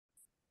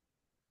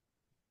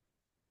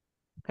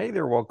Hey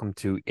there, welcome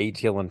to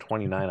ATL and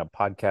 29, a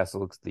podcast that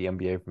looks at the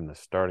NBA from the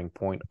starting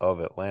point of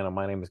Atlanta.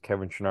 My name is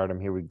Kevin Chouinard.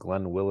 I'm here with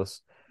Glenn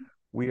Willis.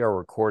 We are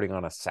recording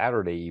on a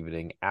Saturday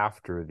evening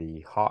after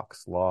the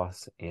Hawks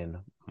loss in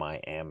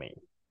Miami.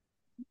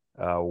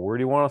 Where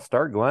do you want to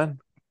start, Glenn?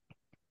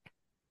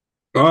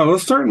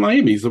 Let's start in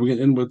Miami so we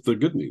can end with the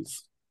good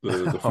news,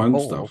 the fun Oh,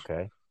 stuff.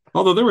 okay.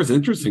 Although there was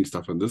interesting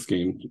stuff in this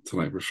game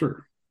tonight for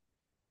sure.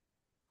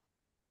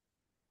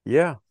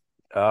 Yeah.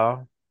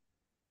 Uh,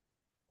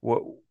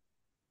 what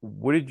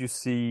what did you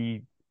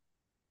see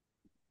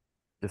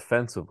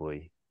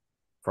defensively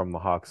from the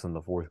Hawks in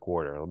the fourth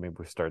quarter? Let me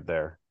start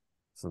there,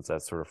 since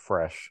that's sort of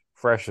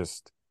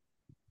freshest.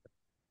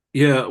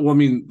 Yeah, well, I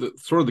mean,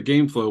 sort of the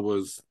game flow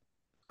was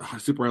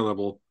super high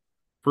level.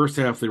 First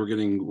half, they were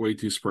getting way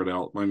too spread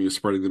out. Miami was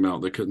spreading them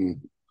out. They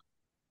couldn't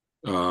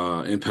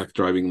impact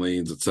driving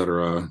lanes,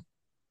 etc.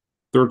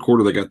 Third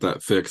quarter, they got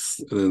that fixed,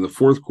 and then the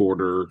fourth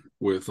quarter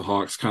with the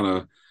Hawks kind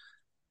of.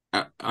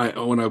 I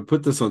when I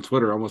put this on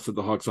Twitter, I almost said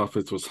the Hawks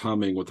offense was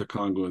humming with the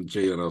Congo and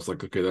Jalen. I was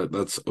like, okay,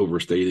 that's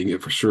overstating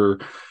it for sure.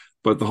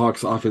 But the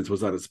Hawks offense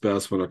was at its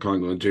best when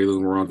Congo and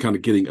Jalen were on, kind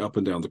of getting up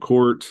and down the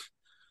court.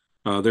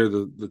 They're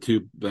the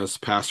two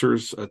best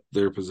passers at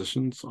their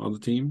positions on the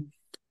team,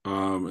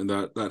 and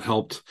that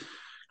helped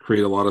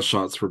create a lot of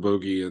shots for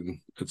Bogey and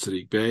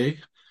Sadiq Bey.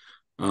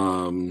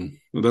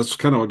 That's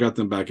kind of what got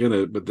them back in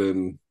it. But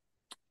then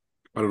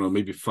I don't know,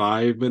 maybe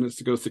 5 minutes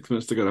to go, 6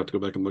 minutes to go. I have to go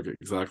back and look at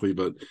exactly,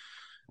 but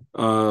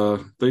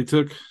they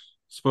took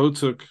Spo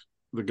took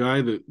the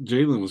guy that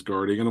Jalen was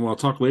guarding, and I'll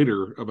talk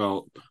later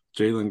about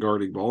Jalen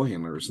guarding ball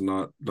handlers,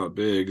 not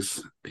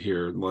bigs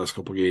here in the last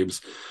couple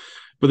games.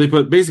 But they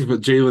basically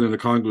put Jalen in a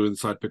Congo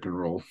inside pick and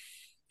roll,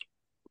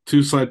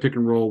 two side pick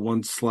and roll,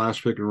 one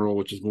slash pick and roll,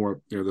 which is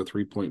more the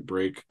 3 point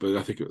break, but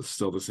I think it was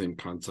still the same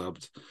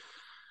concept.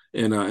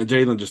 And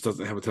Jalen just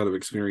doesn't have a ton of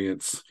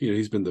experience.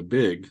 He's been the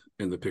big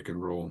in the pick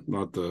and roll,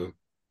 not the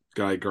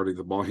guy guarding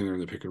the ball handler in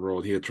the pick and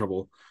roll. He had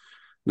trouble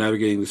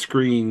navigating the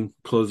screen,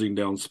 closing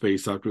down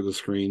space after the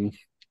screen,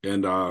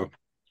 and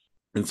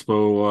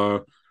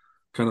Spo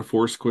kind of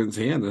forced Quinn's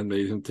hand and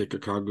made him take a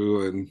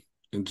Okongwu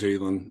and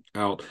Jalen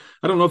out.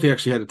 I don't know if he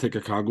actually had to take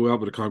a Okongwu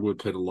out, but a Okongwu had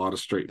played a lot of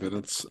straight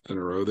minutes in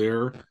a row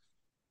there.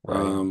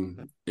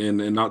 Right.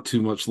 And not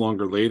too much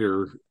longer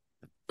later,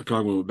 a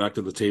Okongwu went back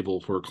to the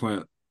table for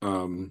Clint.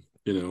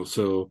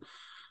 So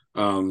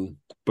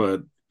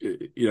but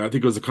I think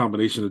it was a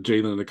combination of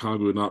Jalen and a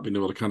Okongwu not being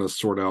able to kind of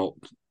sort out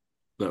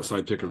that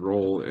side pick and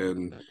roll.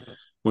 And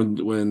when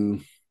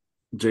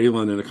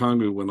Jalen and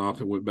Okongwu went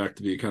off and went back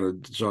to be kind of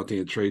DeJounte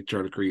and Trey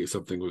trying to create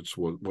something which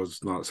was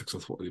not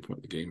successful at any point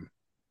in the game.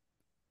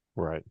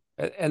 Right.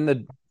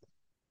 And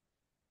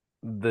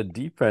the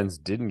defense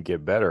didn't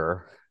get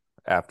better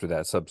after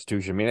that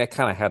substitution. I mean, that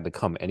kind of had to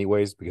come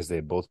anyways because they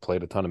both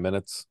played a ton of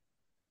minutes.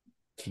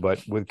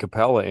 But with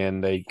Capella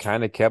in, they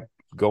kind of kept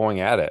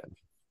going at it.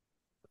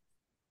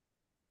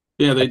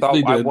 Yeah, I they thought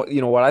did.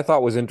 what I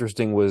thought was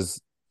interesting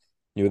was,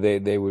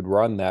 they would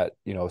run that,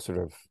 sort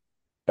of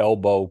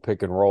elbow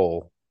pick and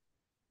roll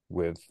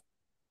with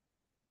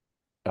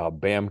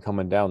Bam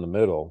coming down the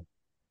middle.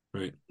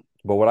 Right.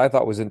 But what I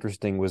thought was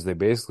interesting was they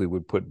basically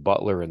would put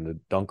Butler in the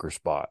dunker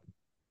spot.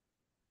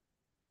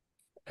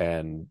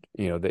 And,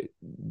 they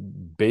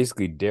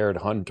basically dared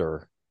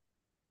Hunter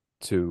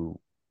to,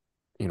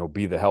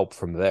 be the help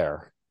from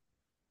there.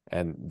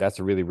 And that's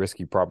a really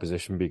risky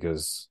proposition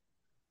because,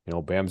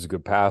 Bam's a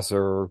good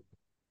passer.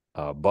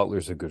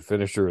 Butler's a good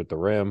finisher at the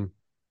rim.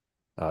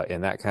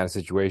 In that kind of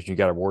situation, you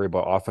got to worry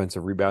about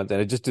offensive rebounds.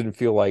 And it just didn't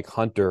feel like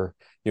Hunter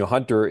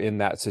in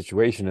that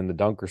situation in the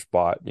dunker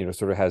spot,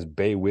 sort of has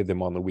Bey with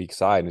him on the weak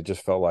side. And it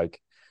just felt like,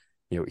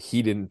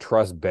 he didn't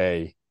trust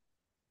Bey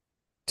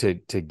to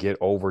get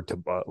over to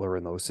Butler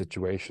in those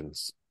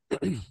situations.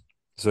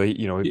 So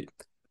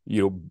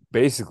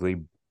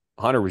basically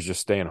Hunter was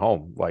just staying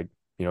home. Like,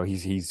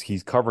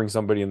 he's covering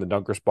somebody in the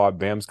dunker spot,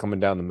 Bam's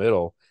coming down the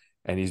middle,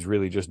 and he's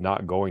really just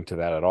not going to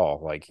that at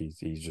all. Like he's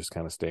just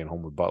kind of staying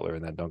home with Butler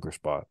in that dunker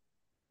spot.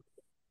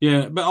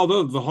 Yeah, but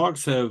although the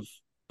Hawks have,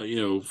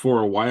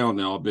 for a while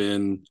now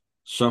been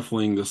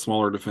shuffling the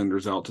smaller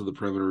defenders out to the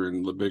perimeter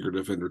and the bigger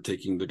defender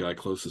taking the guy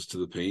closest to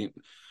the paint.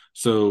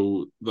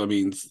 So that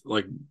means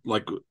like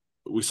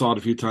we saw it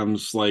a few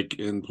times, like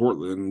in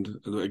Portland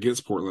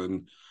against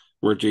Portland,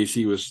 where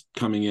JC was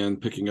coming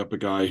in picking up a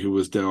guy who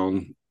was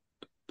down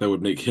that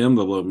would make him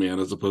the low man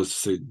as opposed to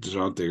say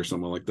DeJounte or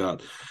someone like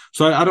that.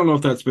 So I don't know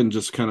if that's been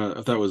just kind of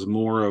if that was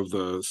more of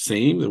the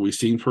same that we've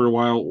seen for a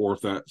while, or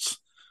if that's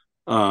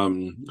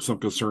some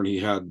concern he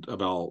had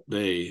about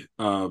Bey.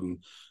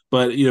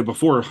 But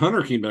before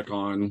Hunter came back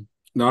on,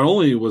 not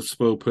only was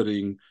Spo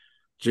putting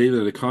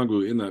Jalen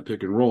Okongwu in that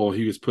pick and roll,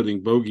 he was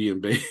putting Bogey and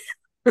Bey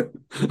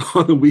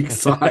on the weak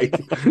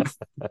side,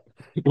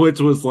 which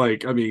was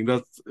like, I mean,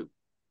 that's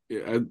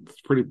yeah,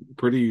 it's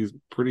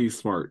pretty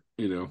smart,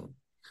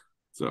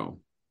 So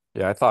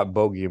Yeah, I thought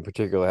Bogey in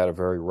particular had a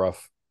very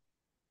rough.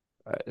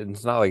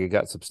 It's not like it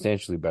got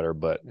substantially better,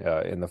 but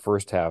in the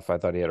first half, I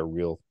thought he had a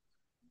real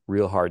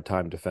hard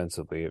time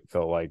defensively. It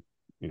felt like,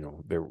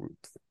 there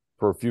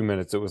for a few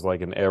minutes, it was like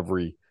in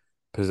every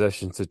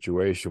possession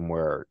situation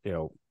where,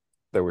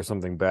 there was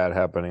something bad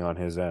happening on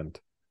his end.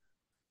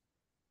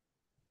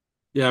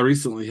 Yeah, I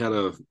recently had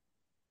a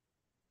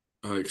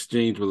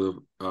exchange with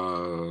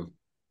a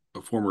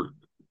former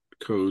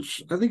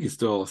coach. I think he's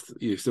still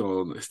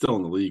in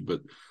the league,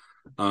 but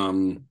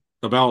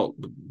about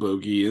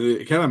Bogey.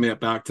 It kind of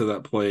mapped back to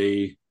that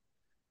play.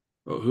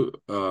 Who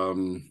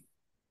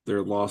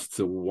their loss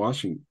to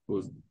Washington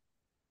was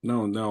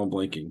no, now I'm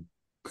blanking.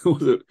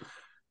 Was it?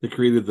 They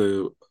created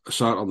the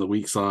shot on the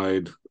weak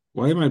side.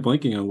 Why am I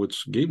blanking on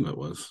which game that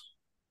was?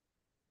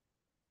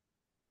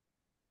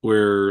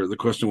 Where the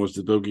question was,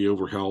 did Bogey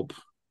overhelp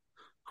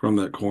from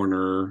that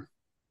corner?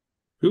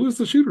 Who was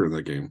the shooter in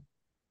that game?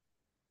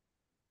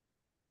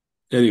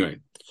 Anyway,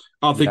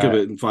 I'll think of Yeah,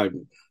 it in five.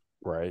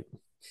 right.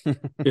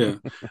 Yeah,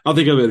 I'll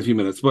think of it in a few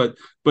minutes. But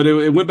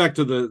it went back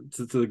to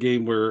the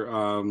game where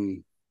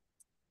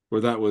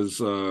that was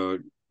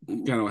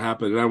kind of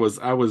happened, and I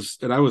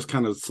was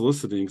kind of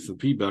soliciting some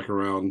feedback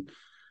around.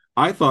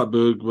 I thought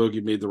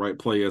Bogey made the right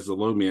play as a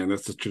low man.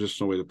 That's the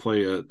traditional way to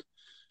play it.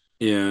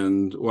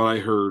 And what I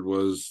heard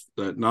was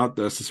that not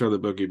necessarily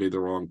that Bogey made the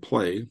wrong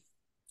play,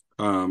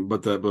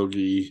 but that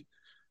Bogey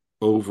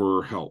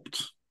over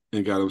helped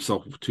and got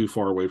himself too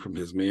far away from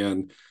his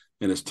man,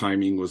 and his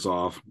timing was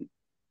off.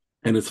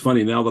 And it's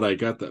funny now that I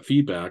got that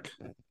feedback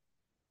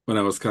when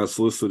I was kind of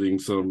soliciting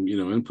some,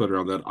 input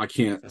around that. I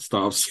can't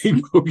stop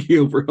seeing Bogey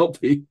over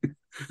helping.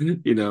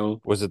 you know,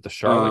 Was it the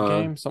Charlotte uh,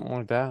 game? Something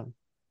like that?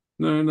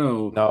 no,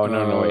 no, No,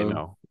 no, no, wait,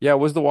 no. Yeah, it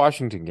was the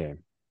Washington game.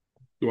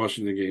 the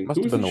Washington game. Must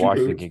Who have was been the the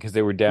Washington shooter? game because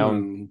they were down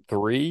Um,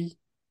 three,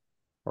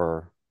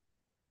 or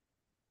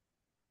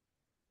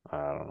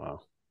I don't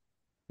know.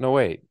 No,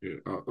 wait. yeah,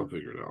 I'll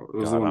figure it out. It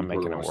was the God, one I'm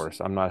before the making it Washington.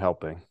 worse. I'm not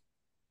helping.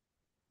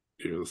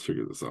 Yeah, let's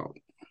figure this out.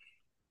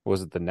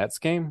 Was it the Nets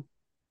game?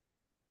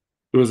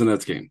 It was the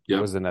Nets game. It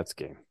Yep, was the Nets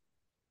game.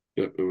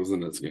 yep, it was the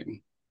Nets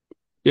game.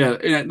 Yeah,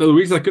 and the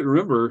reason I couldn't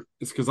remember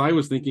is because I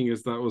was thinking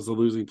is that was a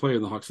losing play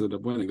and the Hawks ended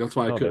up winning. That's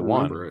why I No, they couldn't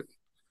remember won. it.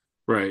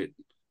 Right.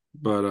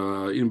 But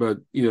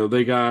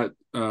they got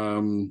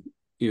Dorian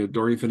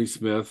Finney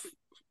Smith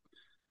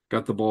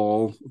got the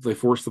ball. They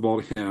forced the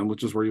ball to him,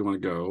 which is where you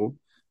want to go.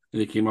 And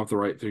he came off the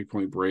right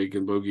 3-point break,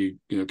 and Bogey,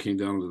 came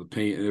down into the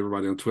paint, and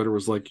everybody on Twitter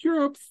was like,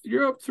 you're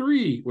up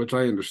three," which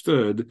I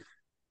understood.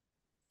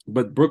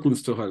 But Brooklyn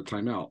still had a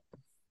timeout,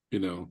 you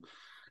know.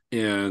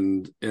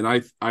 And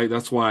I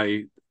that's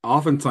why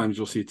oftentimes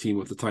you'll see a team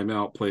with the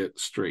timeout play it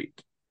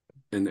straight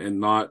and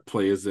not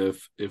play as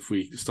if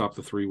we stop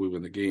the three, we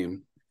win the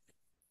game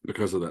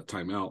because of that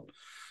timeout.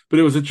 But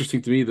it was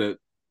interesting to me that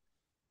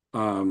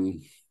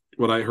um,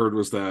 what I heard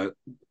was that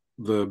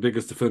the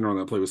biggest defender on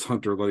that play was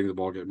Hunter letting the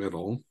ball get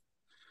middle.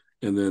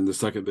 And then the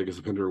second biggest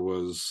defender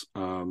was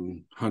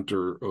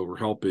Hunter over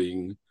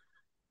helping.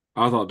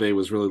 I thought Bay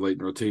was really late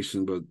in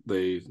rotation, but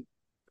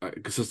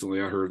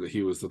consistently I heard that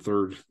he was the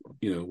third,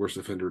 worst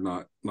defender,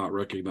 not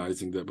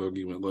recognizing that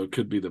Bogey went low.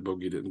 Could be that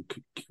Bogey didn't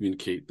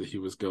communicate that he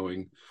was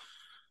going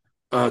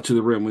to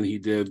the rim when he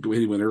did.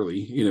 He went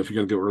early. If you're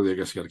going to go early, I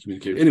guess you got to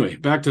communicate. Anyway,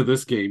 back to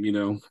this game.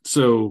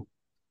 So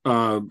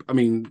so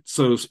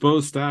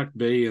Spo stacked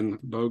Bay and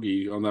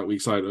Bogey on that weak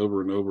side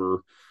over and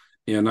over,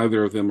 and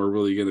neither of them are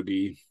really going to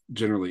be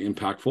generally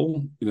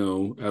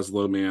impactful. As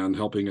low man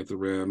helping at the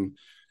rim,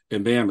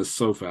 and Bam is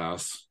so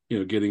fast.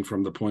 Getting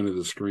from the point of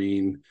the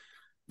screen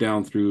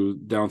down through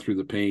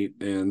the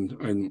paint, and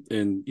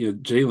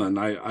Jalen.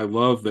 I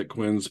love that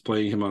Quinn's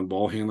playing him on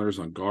ball handlers,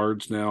 on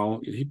guards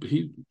now. He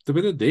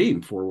been a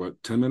Dame for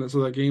what 10 minutes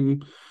of that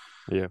game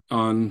Yeah.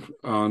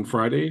 on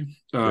Friday.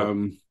 Yep.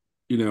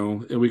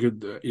 And we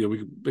could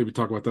maybe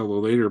talk about that a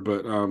little later,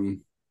 but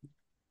in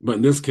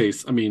this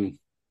case, I mean,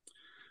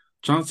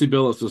 Chauncey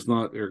Billups is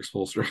not Eric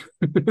Spoelstra.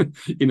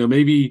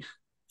 Maybe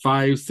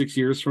 5-6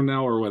 years from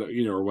now, or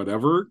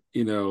whatever,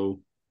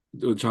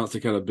 when Chauncey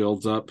kind of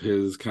builds up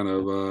his kind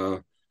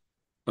of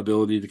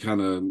ability to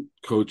kind of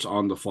coach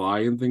on the fly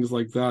and things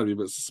like that. I mean,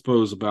 but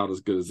suppose about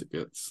as good as it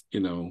gets,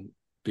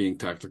 being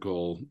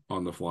tactical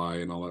on the fly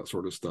and all that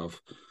sort of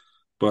stuff.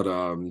 But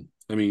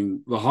I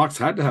mean, the Hawks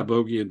had to have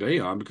Bogey and Bay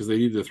on because they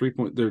needed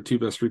their two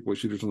best 3-point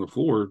shooters on the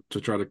floor to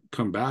try to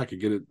come back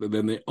and get it. And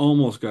then they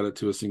almost got it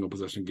to a single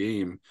possession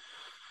game.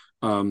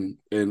 But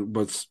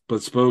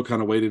Spo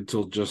kind of waited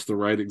till just the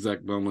right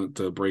exact moment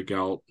to break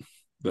out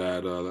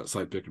that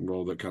side pick and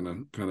roll that kind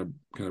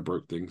of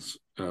broke things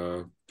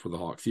for the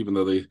Hawks, even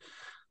though they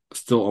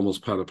still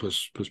almost had to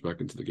push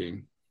back into the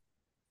game.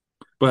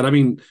 But I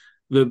mean,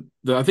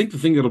 I think the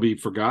thing that'll be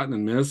forgotten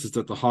and missed is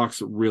that the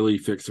Hawks really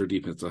fixed their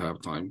defense at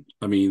halftime.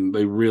 I mean,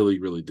 they really,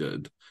 really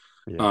did.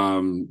 Yeah.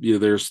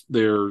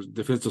 Their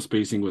defensive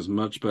spacing was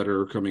much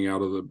better coming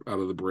out of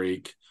the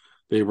break.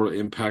 They were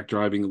impact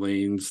driving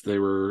lanes. They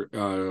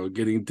were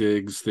getting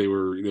digs. They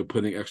were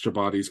putting extra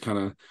bodies kind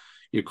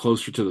of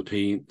closer to the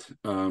paint.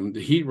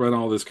 The Heat run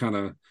all this kind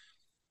of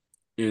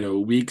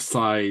weak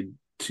side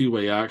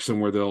two-way action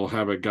where they'll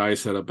have a guy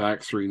set a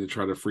back screen to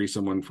try to free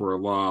someone for a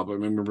lob. I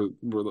remember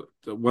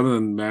one of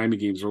the Miami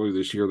games earlier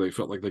this year, they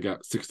felt like they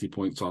got 60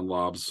 points on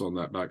lobs on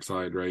that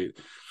backside, right?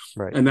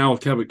 Right. And now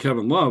with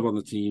Kevin Love on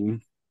the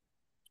team,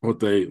 what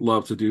they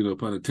love to do, no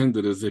pun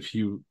intended, is if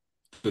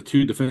the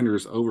two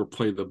defenders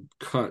overplay the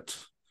cut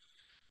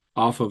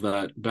off of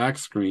that back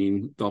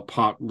screen, they'll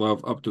pop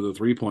Love up to the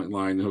 3-point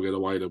line and he'll get a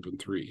wide open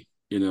three,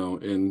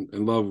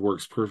 and Love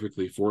works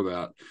perfectly for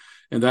that.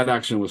 And that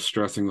action was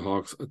stressing the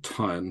Hawks a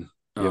ton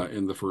Yep.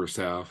 in the first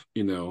half.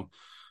 And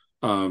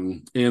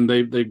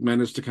they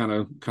managed to kind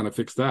of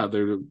fix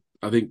that.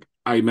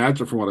 I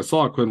imagine from what I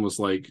saw, Quinn was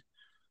like,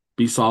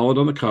 be solid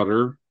on the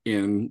cutter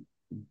and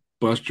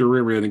bust your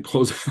rear end and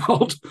close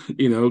out.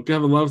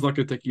 Kevin Love's not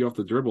going to take you off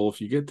the dribble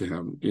if you get to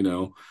him.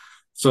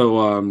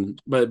 So,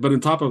 but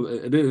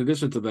in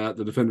addition to that,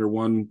 the defender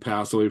one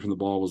pass away from the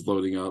ball was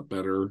loading up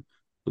better,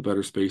 the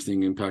better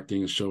spacing, impacting,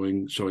 and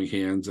showing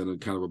hands and a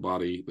kind of a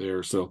body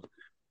there. So,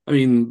 I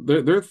mean,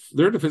 their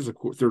defensive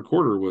third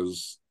quarter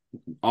was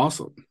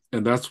awesome,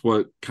 and that's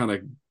what kind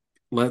of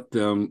let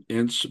them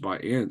inch by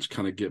inch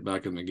kind of get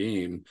back in the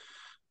game.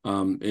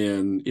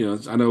 And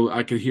I know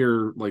I could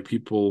hear I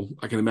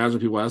can imagine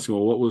people asking,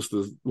 well, what was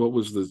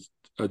the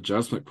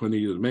adjustment Quinn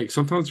needed to make?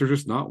 Sometimes there's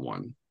just not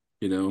one.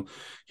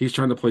 He's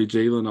trying to play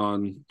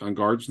Jalen on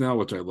guards now,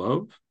 which I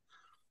love.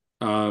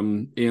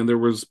 And there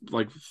was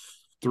like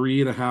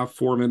 3.5,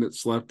 4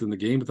 minutes left in the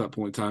game at that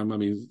point in time. I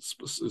mean,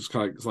 it's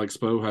kind of like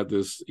Spo had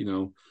this,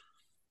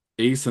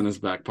 ace in his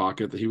back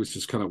pocket that he was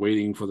just kind of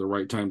waiting for the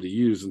right time to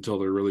use until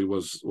there really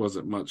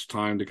wasn't much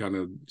time to kind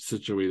of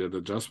situate an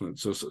adjustment.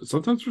 So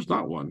sometimes there's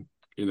not one.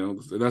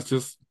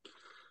 That's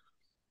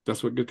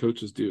what good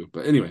coaches do.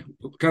 But anyway,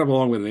 kind of a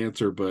long-winded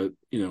answer, but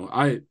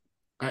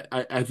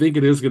I think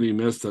it is going to be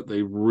missed that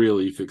they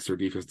really fixed their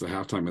defense at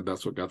halftime, and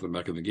that's what got them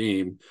back in the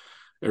game.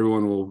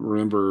 Everyone will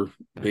remember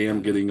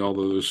Bam getting all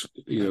those,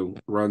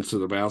 runs to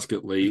the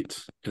basket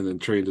late, and then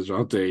Trey and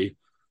DeJounte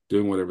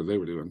doing whatever they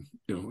were doing,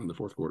 in the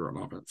fourth quarter on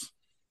offense.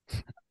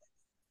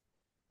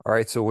 All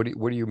right. So what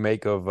do you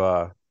make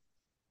of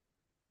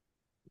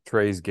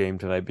Trey's game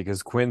tonight?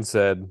 Because Quinn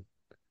said,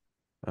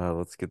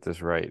 let's get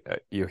this right.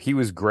 He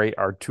was great.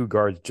 Our two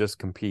guards just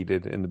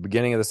competed. In the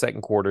beginning of the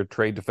second quarter,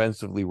 Trey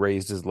defensively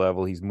raised his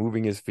level. He's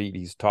moving his feet.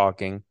 He's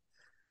talking.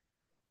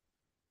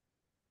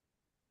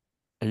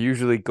 He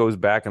usually goes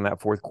back in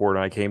that fourth quarter.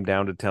 And I came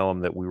down to tell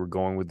him that we were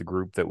going with the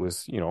group that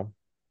was,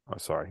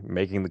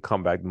 making the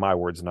comeback. My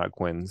words, not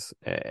Quinn's.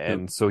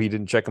 And Yep. so he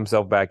didn't check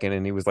himself back in,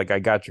 and he was like, I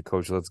got you,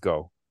 coach. Let's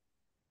go.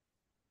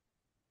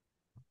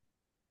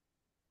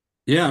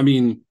 Yeah, I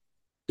mean,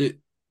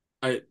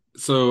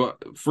 so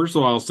first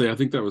of all, I'll say I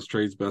think that was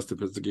Trey's best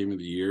defensive game of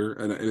the year,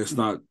 and it's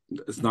not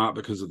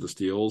because of the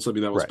steals. I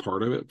mean, that was Right.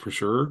 part of it for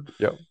sure,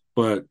 Yep.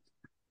 but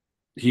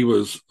he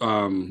was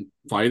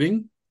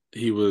fighting.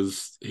 He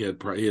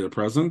had a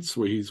presence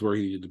where where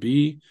he needed to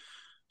be.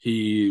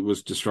 He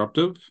was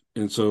disruptive,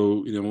 and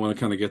so I want to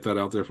kind of get that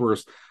out there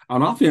first.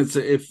 On offense,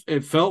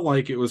 it felt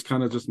like it was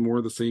kind of just more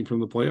of the same from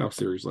the playoff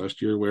series last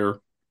year, where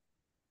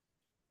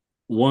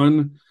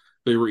one,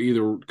 they were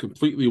either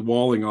completely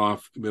walling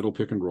off middle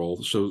pick and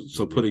roll, so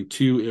putting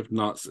two, if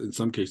not in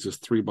some cases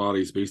three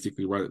bodies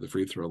basically right at the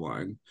free throw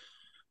line.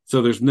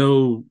 So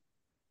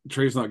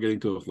Trey's not getting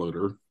to a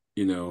floater,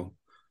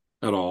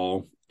 at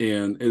all.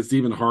 And it's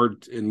even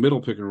hard in middle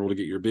pick and roll to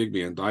get your big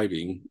man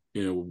diving,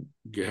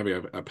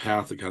 having a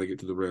path to kind of get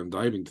to the rim,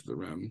 diving to the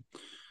rim.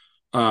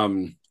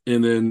 And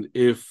then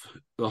if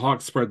the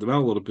Hawks spread them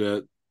out a little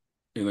bit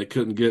and they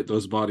couldn't get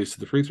those bodies to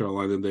the free throw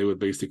line, then they would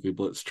basically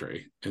blitz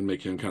Trey and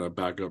make him kind of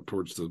back up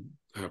towards the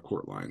half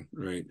court line,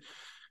 right?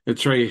 And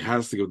Trey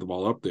has to give the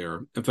ball up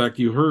there. In fact,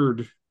 you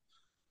heard,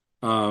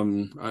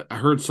 I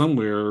heard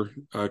somewhere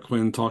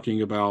Quinn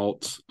talking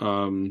about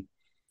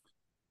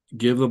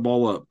give the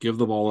ball up, give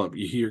the ball up.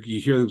 You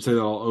hear them say that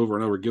all over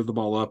and over. Give the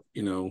ball up,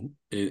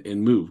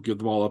 and move. Give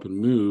the ball up and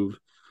move.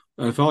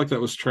 And I felt like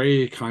that was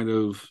Trey kind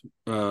of,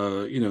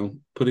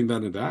 putting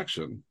that into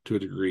action to a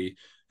degree.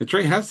 And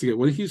Trey has to get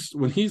when he's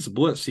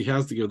blitzed, he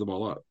has to give the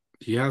ball up.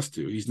 He has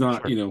to. He's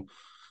not, Sure.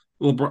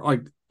 LeBron,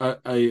 like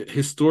a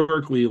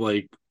historically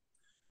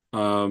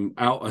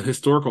a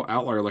historical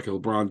outlier like a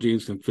LeBron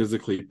James can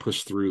physically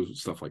push through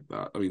stuff like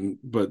that. I mean,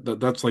 but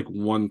that's like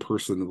one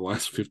person in the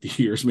last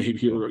 50 years,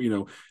 maybe, or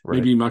Right.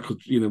 maybe Michael,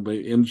 but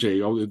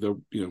MJ. All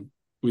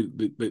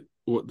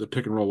the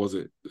pick and roll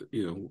wasn't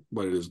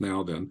what it is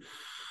now then.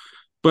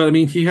 But I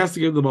mean, he has to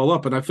give the ball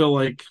up, and I feel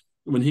like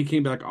when he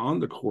came back on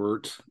the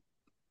court,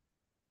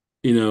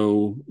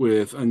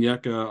 with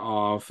Onyeka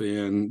off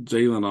and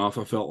Jalen off,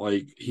 I felt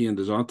like he and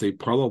DeJounte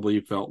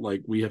probably felt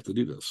like we have to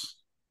do this,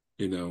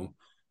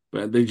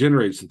 but they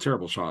generated some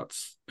terrible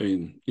shots. I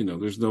mean,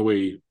 there's no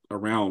way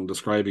around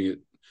describing it,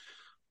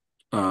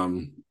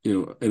 in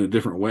a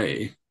different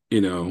way,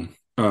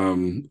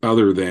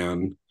 other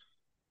than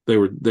they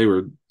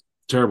were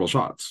terrible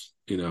shots,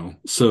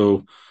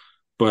 So,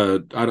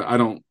 but I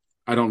don't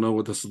know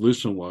what the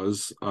solution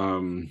was.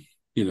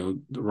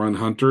 Run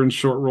Hunter in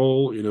short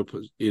roll,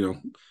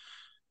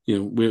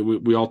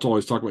 we also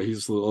always talk about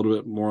he's a little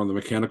bit more on the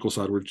mechanical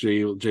side where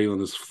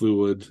Jalen is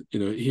fluid.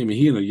 He and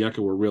Onyeka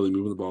were really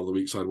moving the ball the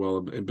weak side well,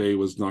 and Bay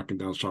was knocking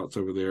down shots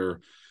over there.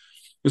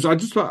 And so I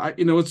just thought,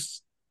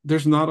 it's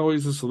there's not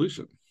always a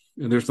solution,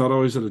 and there's not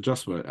always an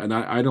adjustment. And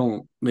I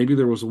don't. Maybe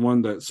there was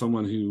one that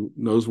someone who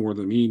knows more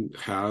than me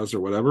has or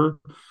whatever,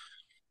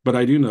 but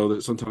I do know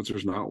that sometimes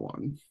there's not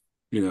one.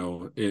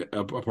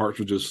 Apart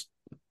from just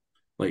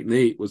like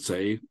Nate would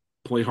say,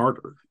 play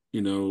harder.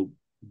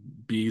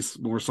 Be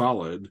more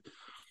solid.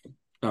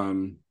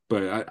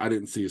 But I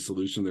didn't see a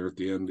solution there at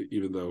the end,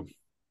 even though,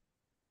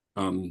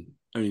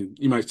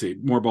 you might say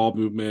more ball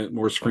movement,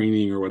 more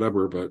screening or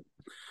whatever, but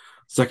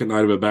second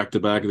night of a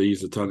back-to-back, they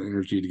used a ton of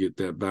energy to get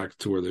that back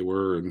to where they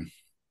were. And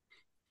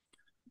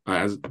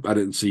I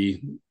didn't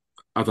see,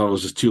 I thought it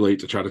was just too late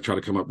to try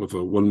to come up with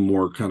one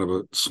more kind of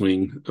a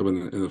swing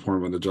in the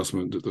form of an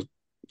adjustment.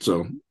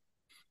 So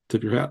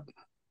tip your hat.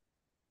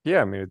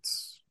 Yeah, I mean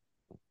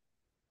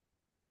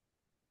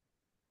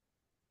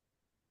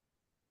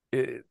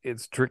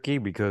it's tricky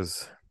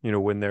because,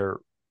 when they're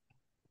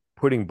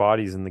putting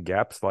bodies in the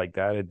gaps like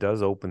that, it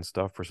does open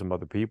stuff for some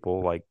other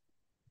people. Like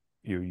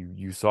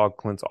you saw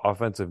Clint's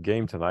offensive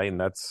game tonight, and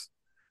that's,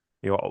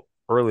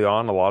 early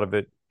on, a lot of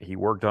it he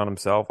worked on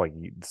himself. Like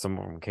some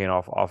of them came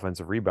off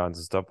offensive rebounds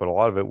and stuff, but a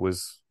lot of it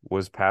was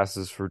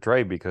passes for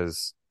Trey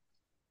because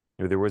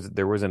there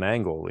was an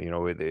angle.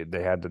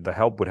 They had the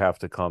help would have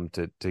to come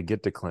to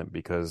get to Clint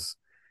because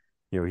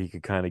he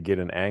could kind of get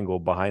an angle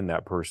behind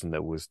that person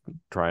that was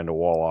trying to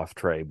wall off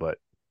Trey. But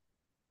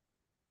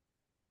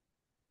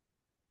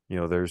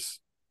there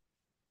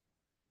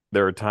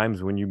are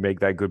times when you make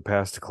that good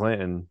pass to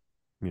Clint, and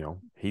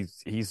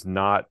he's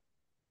not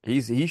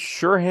he's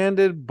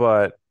sure-handed,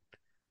 but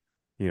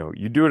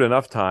you do it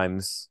enough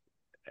times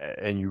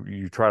and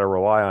you try to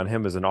rely on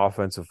him as an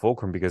offensive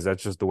fulcrum because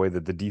that's just the way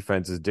that the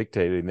defense is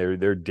dictated.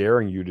 And they're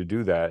daring you to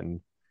do that.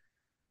 And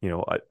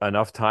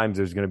enough times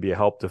there's going to be a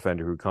help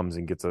defender who comes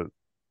and gets a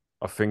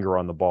finger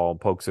on the ball and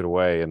pokes it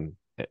away, and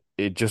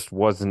it just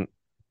wasn't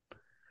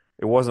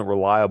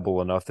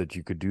reliable enough that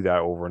you could do that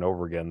over and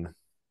over again.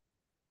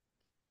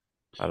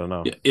 I don't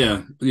know.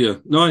 Yeah.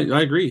 No,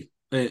 I agree,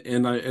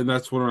 and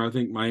that's when I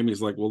think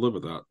Miami's like, we'll live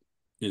with that.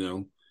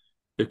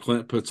 If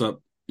Clint puts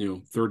up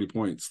 30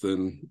 points,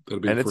 then that'll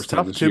be And the it's first time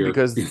tough this too year.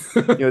 because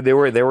there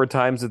were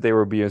times that they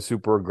were being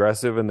super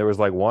aggressive, and there was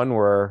like one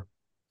where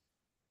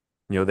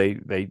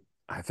they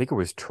I think it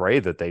was Trey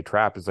that they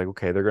trapped. It's like,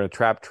 okay, they're going to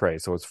trap Trey,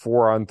 so it's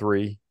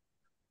 4-on-3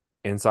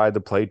 inside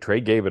the plate.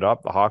 Trey gave it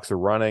up. The Hawks are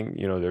running.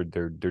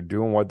 They're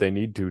doing what they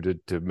need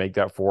to make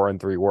that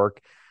 4-on-3 work.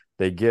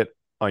 They get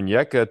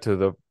Onyeka to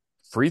the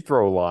free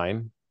throw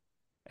line,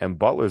 and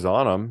Butler's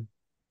on him,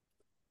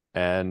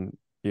 and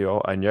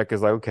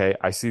Onyeka's like, okay,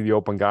 I see the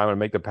open guy. I'm gonna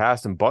make the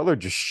pass, and Butler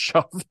just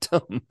shoved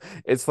him.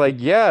 It's like,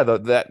 yeah,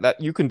 that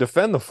you can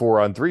defend the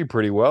 4-on-3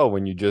 pretty well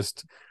when you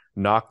just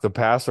knock the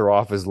passer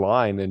off his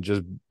line and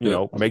just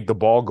Yeah. make the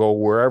ball go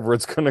wherever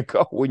it's gonna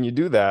go when you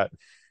do that.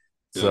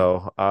 Yeah.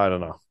 So I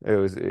don't know.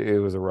 It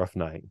was a rough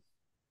night.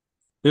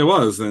 It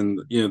was, and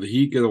the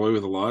Heat get away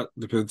with a lot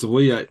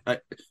defensively. I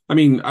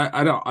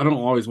don't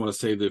always want to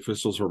say the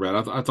officials were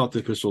bad. I thought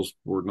the officials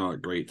were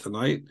not great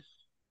tonight,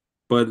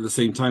 but at the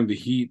same time, the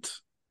Heat,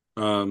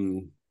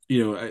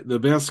 the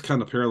best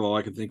kind of parallel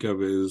I can think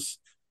of is,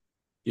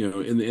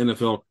 in the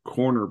NFL,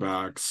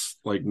 cornerbacks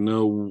like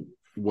know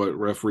what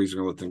referees are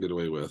going to let them get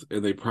away with,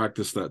 and they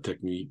practice that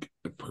technique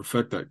and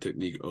perfect that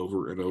technique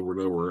over and over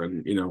and over.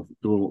 And we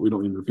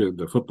don't even get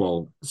into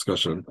football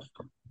discussion.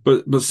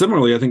 But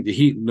similarly, I think the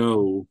Heat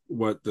know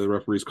what the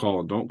referees call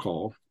and don't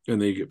call, and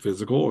they get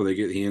physical or they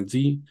get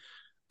handsy,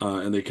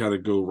 and they kind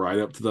of go right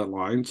up to that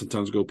line.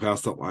 Sometimes go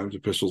past that line to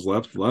officials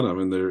left, let them,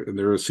 and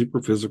they're a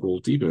super physical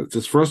defense.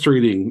 It's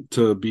frustrating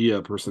to be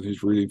a person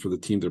who's rooting for the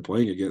team they're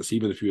playing against,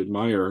 even if you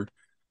admire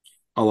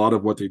a lot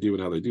of what they do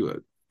and how they do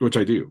it, which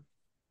I do.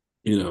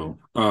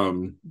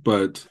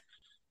 But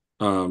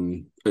I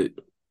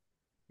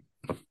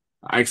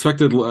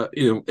expected,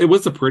 it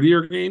was a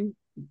prettier game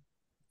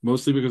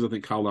mostly because I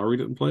think Kyle Lowry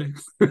didn't play.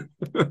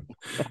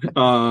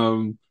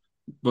 um,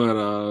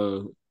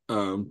 but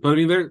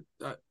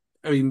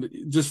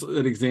just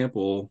an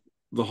example.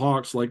 The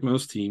Hawks, like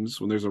most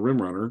teams, when there's a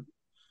rim runner,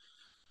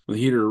 when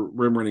the Heat are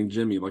rim running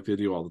Jimmy like they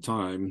do all the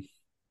time,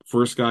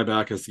 first guy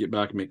back has to get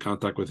back and make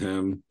contact with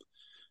him.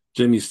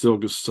 Jimmy's still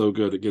just so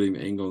good at getting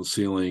the angle and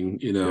ceiling,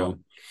 Yeah.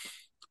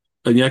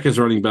 And Onyeka's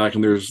running back,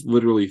 and there's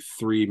literally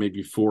 3,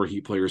 maybe 4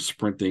 Heat players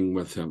sprinting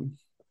with him,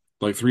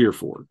 like 3 or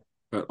 4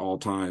 at all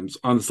times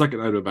on the second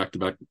night of a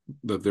back-to-back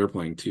that they're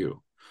playing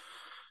too,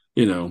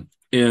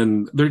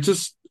 and they're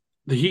just,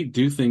 the Heat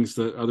do things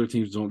that other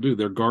teams don't do.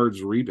 Their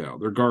guards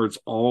rebound. Their guards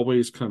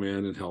always come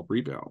in and help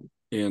rebound.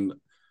 And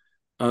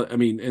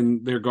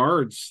and their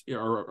guards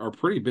are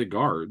pretty big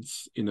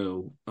guards,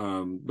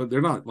 but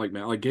they're not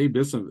like Gabe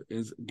Vincent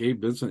is.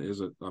 Gabe Vincent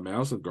is a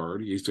massive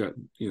guard. He's got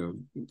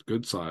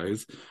good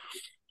size,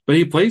 but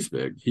he plays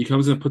big. He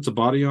comes in and puts a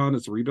body on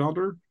as a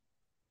rebounder,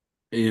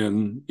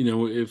 and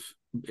if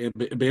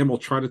Bam will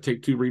try to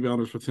take 2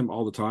 rebounders with him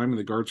all the time, and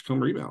the guards come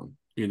rebound.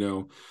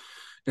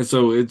 And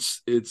so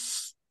it's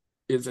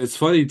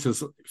funny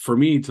for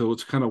me to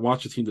kind of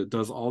watch a team that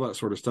does all that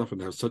sort of stuff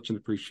and have such an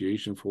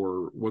appreciation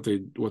for what they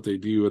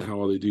do and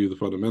how they do the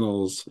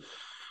fundamentals.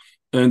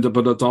 And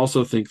but to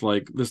also think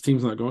like this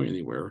team's not going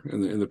anywhere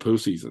in the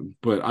postseason,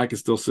 but I can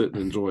still sit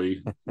and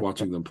enjoy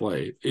watching them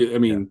play. I Yeah.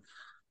 mean,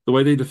 the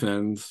way they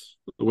defend,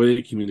 the way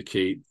they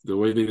communicate, the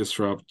way they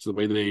disrupt, the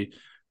way they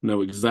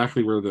know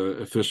exactly where the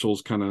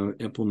officials kind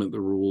of implement the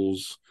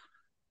rules,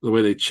 the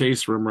way they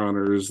chase rim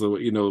runners, the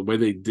way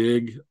they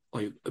dig,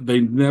 like they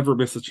never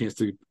miss a chance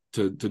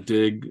to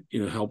dig,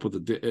 help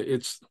with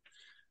it's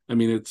I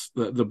mean it's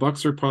the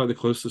Bucks are probably the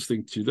closest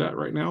thing to that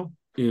right now,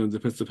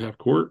 defensive half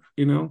court.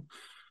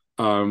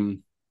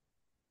 Um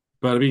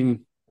but I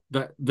mean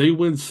that they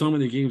win so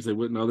many games they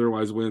wouldn't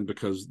otherwise win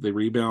because they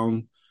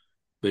rebound,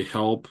 they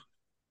help,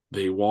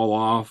 they wall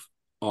off,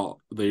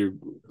 they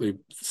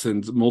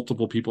send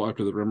multiple people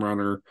after the rim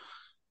runner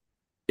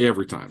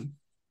every time,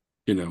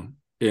 you know.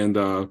 And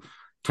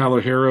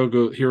Tyler Hero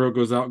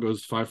goes out,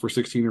 goes 5 for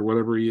 16 or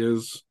whatever he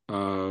is.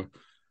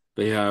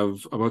 They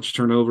have a bunch of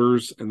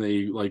turnovers and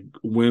they like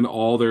win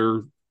all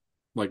their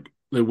like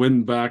they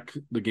win back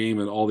the game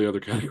in all the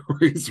other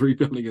categories,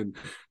 rebounding and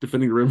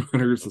defending the rim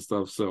runners and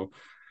stuff. So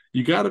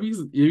you gotta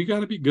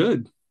be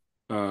good,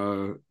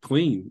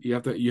 clean. You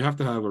have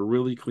to have a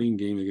really clean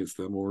game against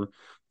them, or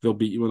they'll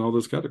beat you in all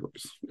those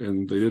categories.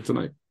 And they did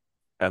tonight.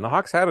 And the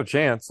Hawks had a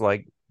chance.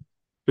 Like,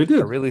 They I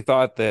did. really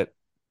thought that,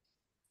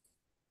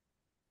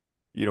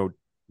 you know,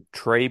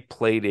 Trey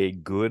played a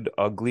good,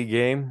 ugly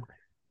game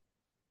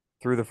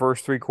through the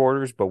first three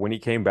quarters, but when he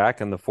came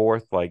back in the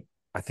fourth, like,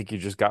 I think you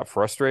just got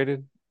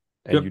frustrated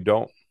and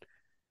Yep.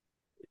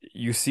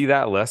 you see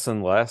that less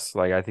and less.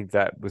 Like, I think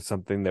that was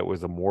something that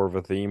was a more of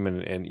a theme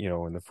in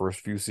the first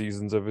few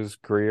seasons of his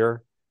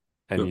career.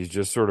 And Yep. he's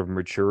just sort of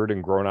matured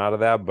and grown out of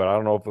that. But I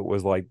don't know if it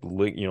was like,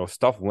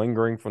 stuff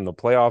lingering from the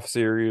playoff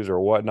series or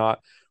whatnot.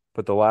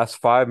 But the last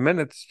 5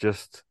 minutes,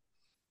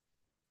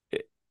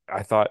 it,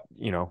 I thought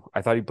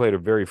he played a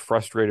very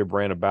frustrated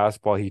brand of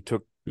basketball. He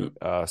took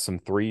Yep. some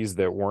threes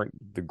that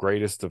weren't the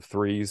greatest of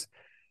threes.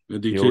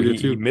 And DJ did He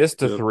too.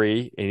 missed a Yep.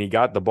 three and he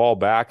got the ball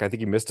back. I think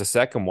he missed a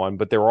second one,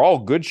 but they were all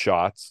good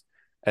shots.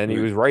 And he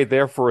Right. was right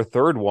there for a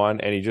third one,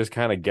 and he just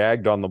kind of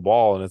gagged on the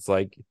ball. And it's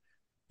like,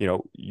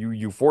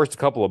 you forced a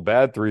couple of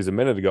bad threes a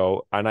minute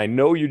ago, and I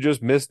know you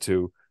just missed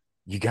two.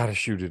 You got to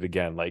shoot it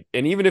again. Like,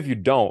 and even if you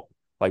don't,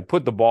 like,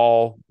 put the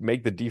ball,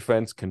 make the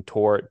defense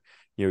contort.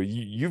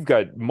 You've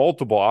got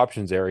multiple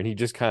options there, and he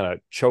just kind of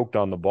choked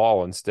on the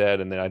ball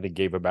instead, and then I think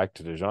gave it back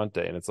to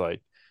Dejounte, and it's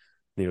like,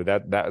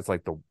 that's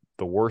like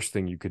the worst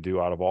thing you could do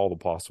out of all the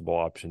possible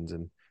options.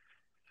 And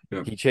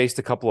Yep. he chased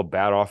a couple of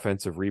bad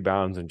offensive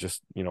rebounds and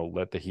just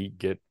let the Heat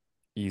get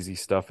easy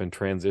stuff in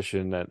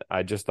transition. And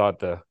I just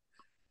thought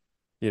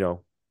you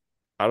know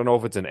I don't know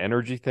if it's an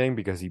energy thing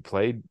because he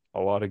played a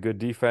lot of good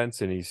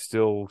defense and he's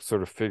still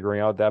sort of figuring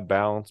out that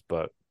balance.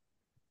 But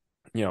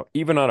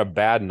even on a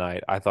bad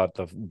night, I thought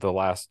the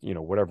last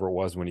whatever it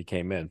was when he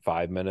came in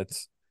 5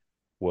 minutes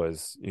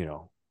was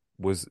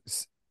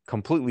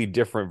completely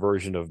different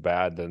version of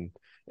bad than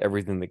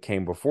everything that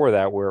came before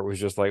that, where it was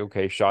just like,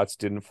 okay, shots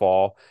didn't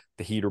fall,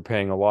 the Heat are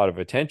paying a lot of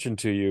attention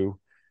to you.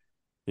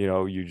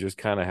 You just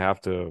kind of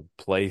have to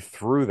play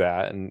through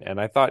that. And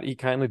I thought he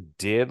kind of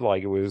did.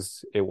 Like,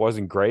 it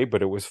wasn't great,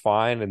 but it was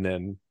fine. And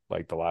then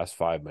like the last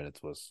 5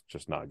 minutes was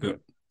just not Yep. good.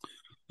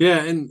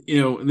 Yeah, and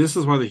this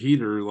is why the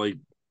Heat are like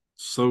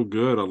so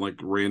good on like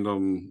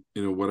random,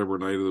 whatever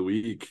night of the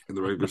week in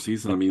the regular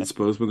season. I mean,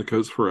 Spo's been the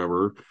coach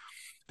forever.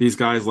 These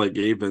guys like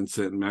Gabe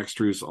Vincent and Max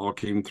Strus all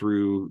came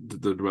through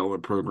the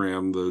development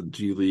program, the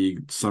G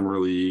League, Summer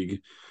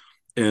League.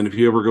 And if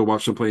you ever go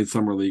watch them play in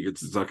Summer League,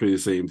 it's exactly the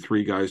same.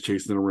 Three guys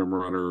chasing a rim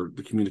runner,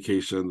 the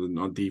communication, and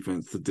on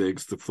defense, the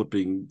digs, the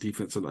flipping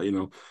defense,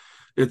 and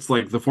it's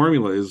like the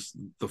formula is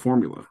the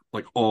formula,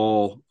 like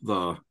all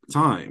the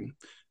time.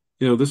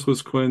 This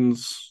was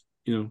Quinn's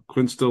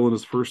still in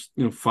his first,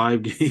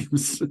 5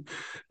 games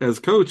as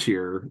coach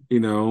here,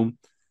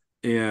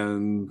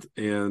 and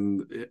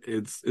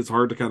it's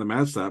hard to kind of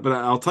match that. But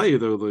I'll tell you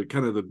though, the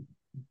kind of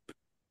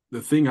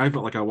the thing I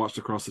felt like I watched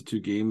across the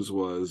two games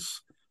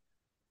was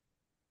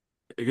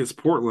against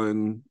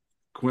Portland.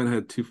 Quinn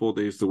had 2 full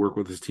days to work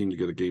with his team to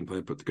get a game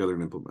plan put together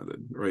and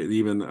implemented. Right.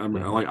 Even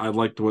Mhm. I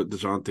liked what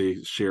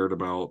Dejounte shared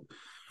about.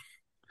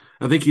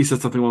 I think he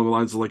said something along the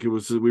lines of like it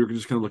was we were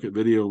just kind of look at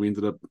video. We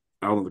ended up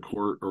out on the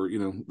court, or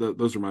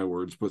those are my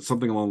words, but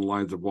something along the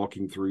lines of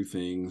walking through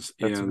things.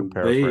 That's a good And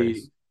they,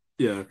 paraphrase.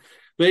 yeah,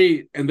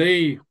 they.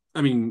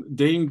 I mean,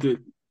 Dame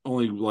did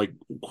only like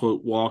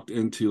quote walked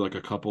into like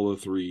a couple of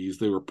threes.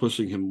 They were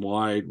pushing him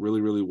wide,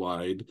 really, really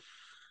wide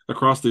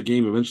across the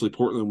game. Eventually,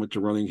 Portland went to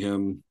running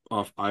him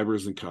off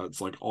Ivers and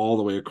cuts like all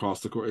the way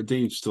across the court. And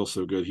Dame's still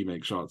so good; he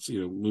makes shots.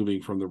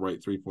 Moving from the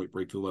right 3-point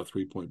break to the left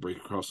 3-point break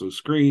across those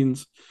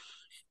screens,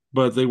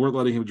 but they weren't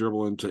letting him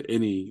dribble into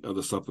any of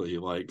the stuff that he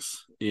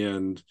likes.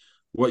 And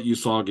what you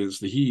saw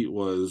against the Heat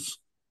was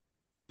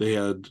they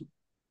had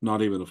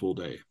not even a full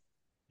day,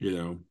 you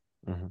know,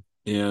 Mhm.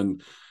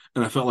 and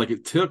I felt like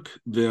it took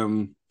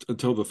them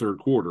until the third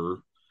quarter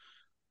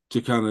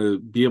to kind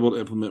of be able to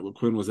implement what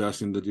Quinn was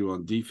asking them to do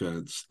on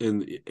defense.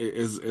 And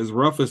as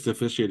rough as the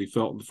officiating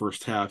felt in the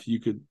first half,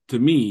 to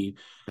me,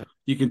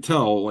 you can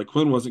tell like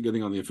Quinn wasn't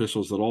getting on the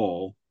officials at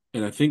all.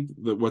 And I think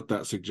that what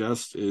that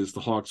suggests is the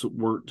Hawks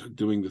weren't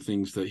doing the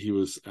things that he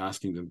was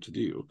asking them to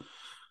do.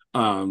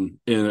 And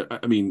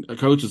I mean, a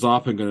coach is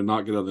often going to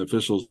not get on the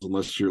officials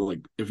unless you're like,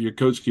 if your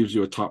coach gives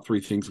you a top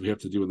three things we have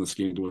to do in this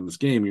game to win this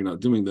game, you're not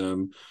doing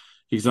them.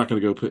 He's not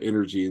going to go put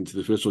energy into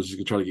the officials. He's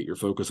going to try to get your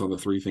focus on the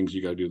three things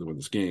you got to do to win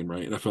this game,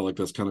 right? And I felt like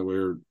that's kind of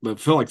where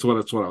that felt like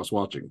that's what I was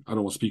watching. I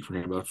don't want to speak for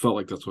him, but I felt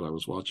like that's what I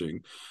was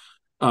watching.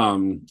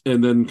 And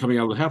then coming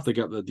out of the half, they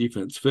got the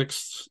defense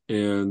fixed,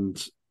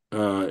 and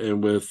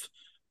with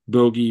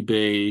Bogey,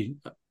 Bay,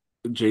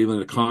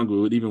 Jalen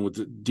Okongwu, and even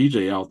with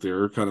DJ out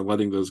there, kind of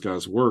letting those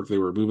guys work, they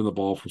were moving the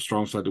ball from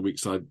strong side to weak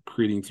side,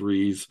 creating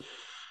threes.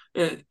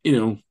 And,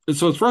 and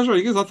so it's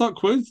frustrating because I thought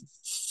Quinn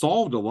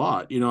solved a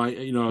lot.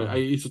 I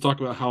used to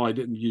talk about how I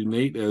didn't view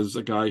Nate as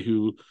a guy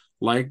who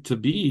liked to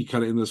be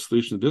kind of in the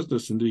solution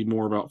business and to be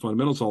more about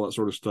fundamentals, all that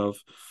sort of stuff.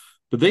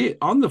 But they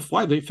on the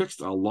fly, they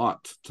fixed a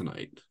lot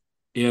tonight.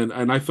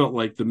 And I felt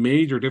like the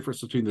major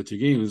difference between the two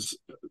games,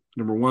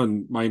 number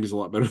one, Miami's a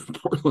lot better than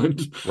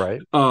Portland.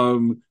 Right.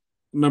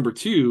 Number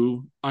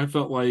two, I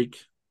felt like,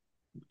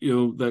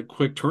 that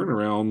quick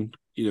turnaround,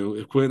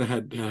 if Quinn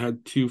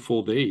had 2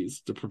 full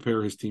days to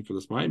prepare his team for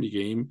this Miami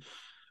game,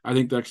 I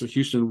think the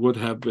execution would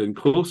have been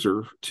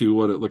closer to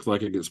what it looked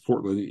like against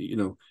Portland,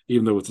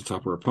 even though it's a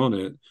tougher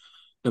opponent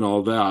and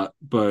all that.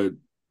 But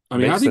I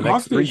mean, I think the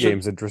next three Hawks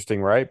games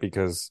interesting, right?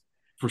 Because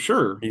for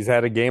sure. he's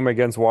had a game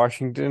against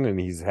Washington and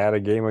he's had a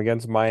game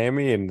against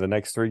Miami, and the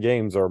next 3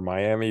 games are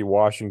Miami,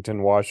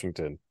 Washington,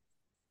 Washington.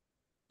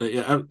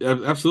 Yeah,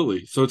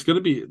 absolutely. So it's going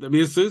to be. I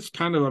mean, it's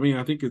kind of. I mean,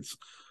 I think it's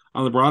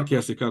on the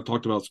broadcast. They kind of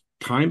talked about it's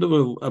kind of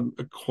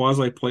a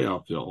quasi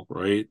playoff deal,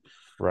 right?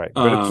 Right.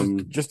 But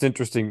it's just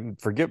interesting.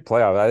 Forget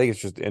playoff. I think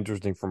it's just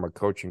interesting from a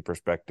coaching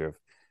perspective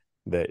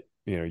that,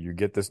 you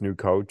get this new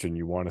coach and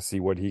you want to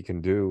see what he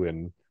can do.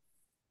 And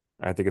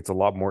I think it's a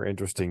lot more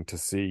interesting to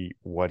see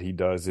what he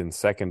does in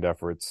second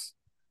efforts,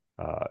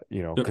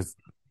 because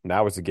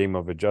now it's a game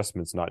of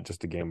adjustments, not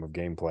just a game of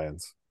game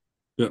plans.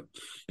 Yeah,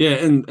 yeah,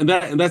 and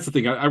that's the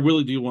thing. I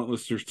really do want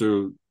listeners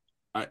to.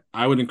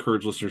 I would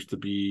encourage listeners to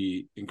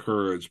be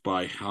encouraged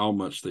by how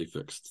much they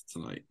fixed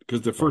tonight,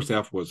 because the first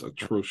half was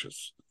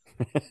atrocious,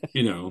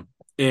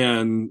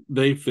 and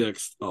they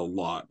fixed a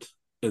lot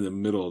in the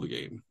middle of the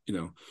game,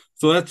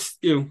 So that's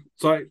so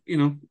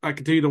I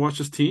continue to watch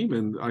this team,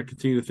 and I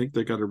continue to think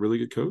they got a really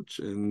good coach,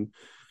 and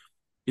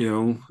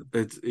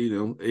it's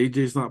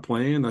AJ's not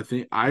playing. I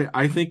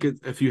think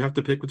if you have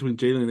to pick between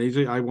Jalen and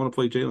AJ, I want to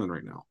play Jalen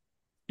right now.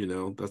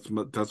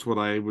 That's what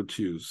I would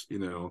choose.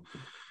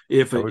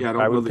 If I don't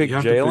I would know that pick you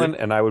have Jalen, to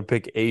pick, and I would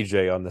pick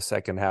AJ on the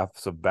second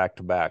halves of back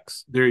to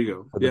backs there you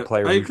go. for the Yeah,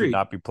 player I who should agree.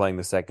 not be playing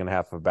the second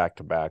half of back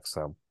to backs.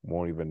 I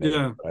won't even name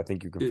Yeah, it, but I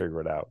think you can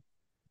figure it out.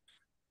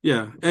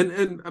 yeah,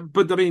 and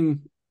but I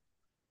mean,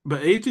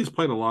 but AJ's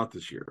played a lot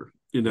this year,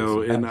 Yes,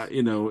 he and has.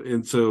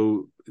 and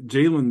so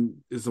Jalen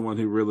is the one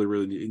who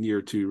really in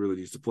year 2 really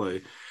needs to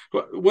play.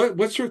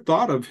 What's your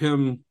thought of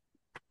him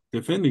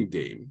defending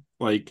Dame?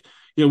 Like,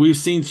 we've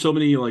seen so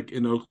many like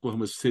in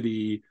Oklahoma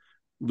City,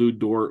 Lou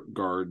Dort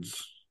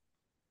guards.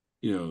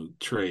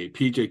 Trey,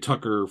 PJ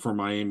Tucker from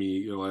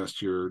Miami,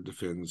 last year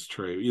defends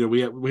Trey.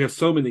 We have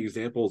so many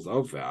examples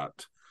of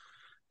that,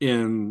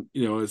 and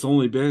it's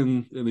only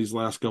been in these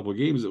last couple of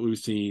games that we've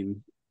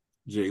seen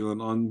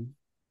Jalen on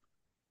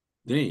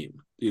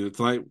Dame.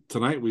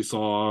 Tonight we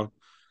saw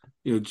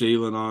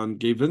Jalen on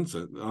Gabe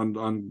Vincent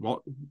on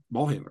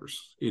ball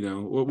handlers. I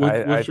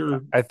What's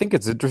your I think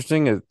it's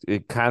interesting.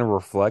 It kind of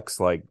reflects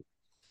like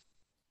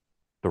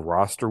the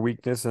roster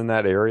weakness in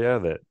that area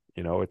that,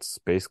 it's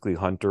basically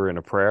Hunter and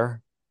a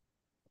prayer.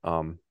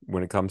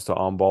 When it comes to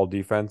on-ball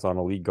defense on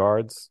elite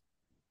guards.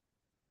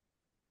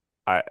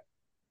 I,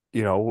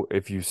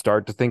 if you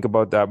start to think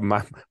about that,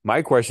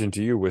 my question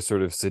to you was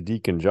sort of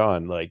Sadiq and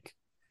John, like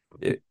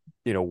it,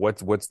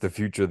 what's the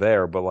future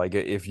there? But like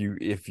if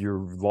your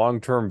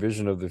long-term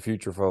vision of the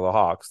future for the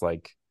Hawks,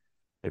 like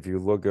if you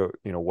look at,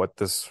 what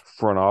this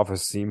front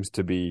office seems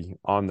to be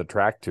on the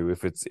track to,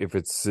 if it's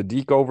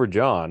Sadiq over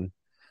John,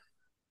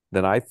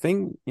 then I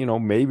think,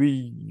 maybe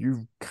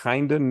you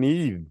kind of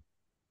need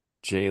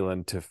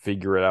Jalen to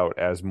figure it out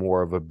as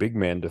more of a big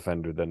man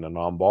defender than an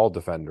on-ball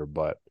defender.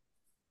 But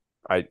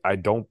I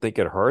don't think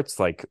it hurts.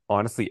 Like,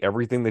 honestly,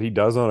 everything that he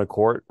does on a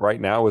court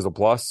right now is a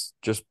plus.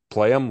 Just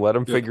play him, let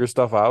him yeah, figure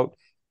stuff out.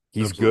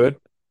 He's absolutely good,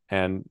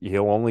 and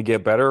he'll only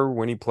get better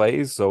when he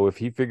plays. So if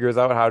he figures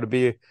out how to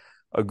be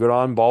a good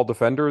on-ball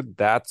defender,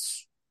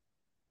 that's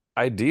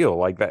ideal.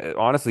 Like that,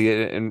 honestly,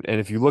 and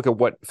if you look at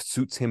what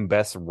suits him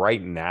best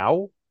right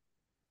now,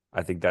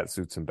 I think that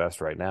suits him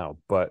best right now.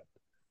 But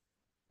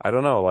I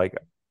don't know, like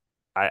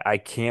I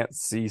can't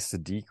see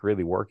Sadiq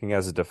really working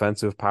as a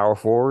defensive power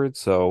forward.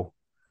 So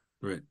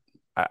right.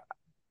 I,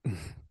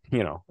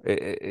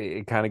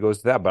 it kind of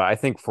goes to that. But I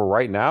think for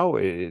right now,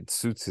 it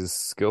suits his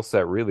skill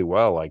set really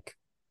well. Like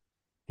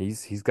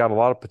he's got a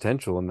lot of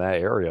potential in that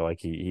area.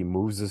 Like he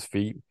moves his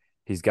feet.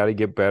 He's got to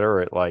get better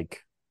at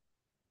like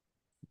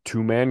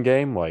two-man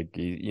game. Like,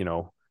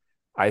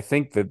 I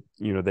think that,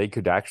 they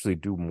could actually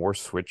do more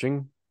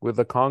switching with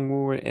the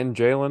Kongwu and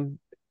Jalen.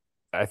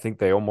 I think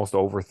they almost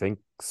overthink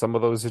some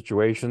of those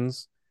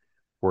situations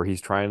where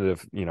he's trying to,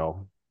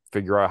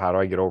 figure out how do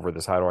I get over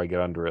this? How do I get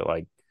under it?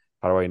 Like,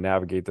 how do I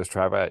navigate this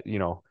trap? I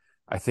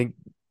think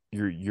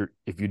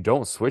if you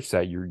don't switch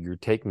that, you're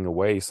taking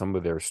away some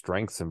of their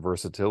strengths and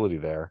versatility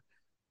there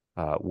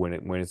when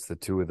it's the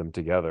two of them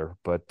together.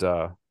 But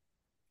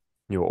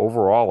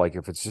overall, like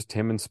if it's just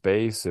him in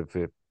space, if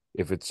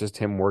it's just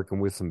him working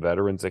with some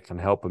veterans that can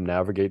help him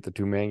navigate the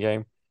two-man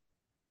game,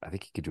 I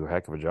think he could do a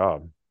heck of a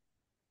job.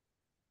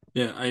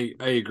 Yeah, I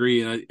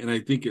agree, and I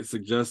think it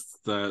suggests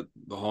that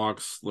the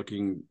Hawks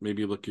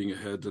maybe looking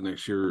ahead to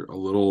next year a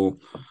little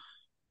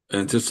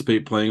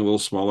anticipate playing a little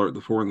smaller at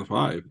the 4 and the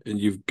 5, and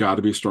you've got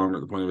to be stronger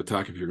at the point of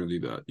attack if you're going to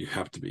do that. You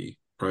have to be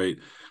right,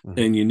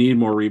 Mhm. and you need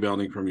more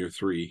rebounding from your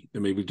 3,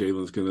 and maybe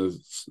Jalen's going to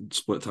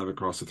split time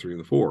across the 3 and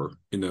the 4.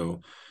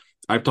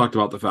 I've talked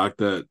about the fact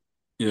that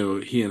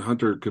he and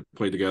Hunter could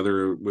play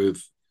together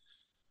with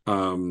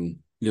them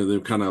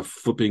kind of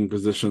flipping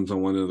positions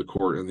on one end of the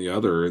court and the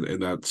other,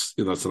 and that's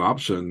an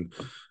option.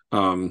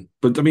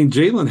 But I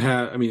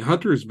mean,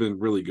 Hunter's been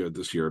really good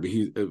this year. I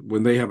mean,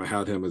 when they haven't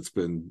had him,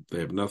 they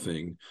have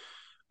nothing.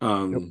 Yep.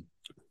 Um,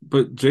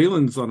 but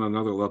Jalen's on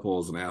another level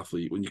as an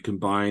athlete when you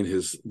combine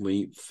his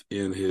length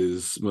and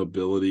his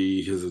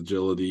mobility, his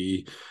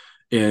agility,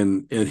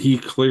 and he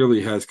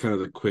clearly has kind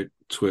of the quick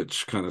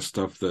twitch kind of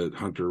stuff that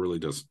Hunter really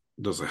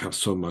doesn't have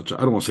so much. I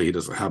don't want to say he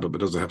doesn't have it, but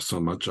doesn't have so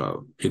much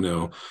of.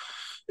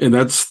 And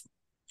that's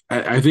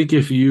I think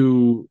if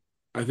you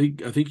I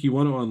think you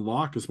want to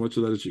unlock as much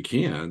of that as you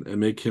can and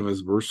make him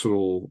as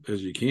versatile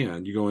as you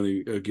can. You go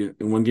in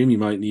one game, you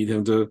might need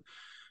him to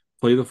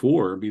play the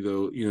 4 and be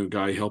the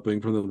guy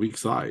helping from the weak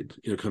side,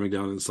 coming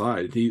down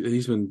inside.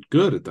 He's been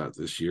good at that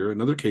this year.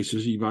 In other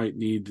cases, you might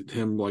need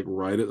him like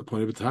right at the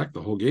point of attack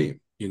the whole game.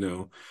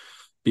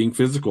 Being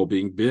physical,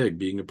 being big,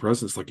 being a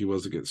presence like he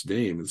was against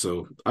Dame. And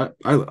so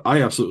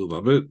I absolutely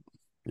love it.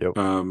 Yep.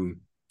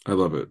 I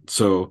love it.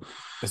 So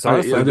It's I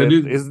honestly that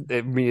do. is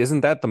I mean,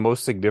 isn't that the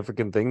most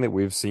significant thing that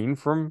we've seen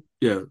from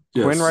Yeah.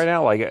 Quinn right Yes.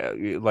 now?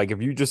 Like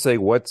if you just say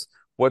what's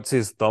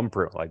his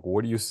thumbprint, like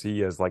what do you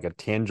see as like a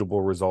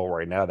tangible result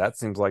right now? That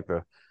seems like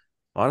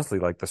honestly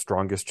like the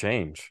strongest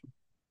change.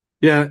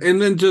 Yeah.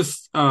 And then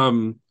just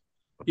you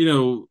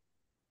know,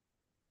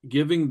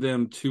 giving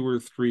them 2 or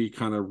 3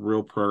 kind of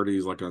real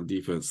priorities like on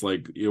defense,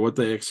 like what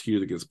they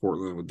executed against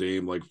Portland with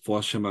Dame, like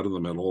flush him out of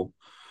the middle,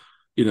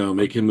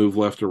 make him move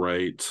left or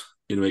right,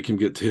 make him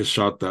get to his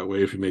shot that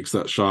way. If he makes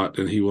that shot,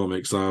 and he will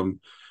make some,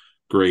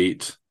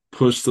 great.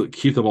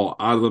 Keep the ball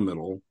out of the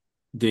middle.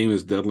 Dame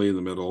is deadly in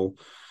the middle.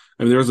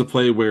 I mean, there was a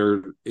play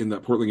where in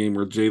that Portland game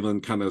where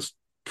Jalen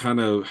kind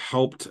of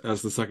helped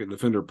as the second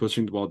defender,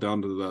 pushing the ball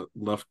down to the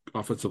left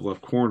offensive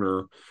left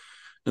corner,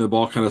 and the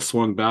ball kind of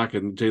swung back,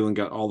 and Jalen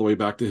got all the way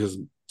back to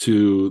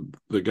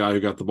the guy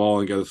who got the ball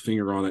and got his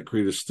finger on it,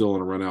 created a steal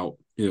and a run out,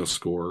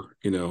 score,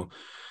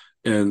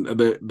 and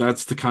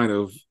that's the kind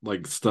of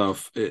like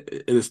stuff.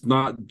 It's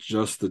not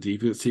just the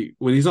defense.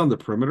 When he's on the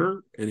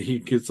perimeter and he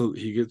gets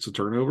a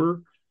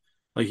turnover,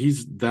 like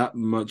he's that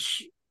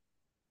much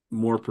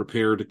more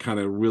prepared to kind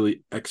of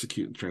really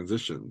execute in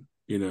transition,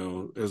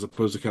 as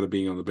opposed to kind of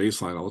being on the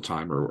baseline all the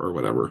time or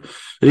whatever.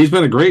 And he's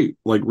been a great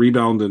like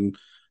rebound and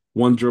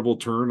one dribble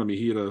turn. I mean,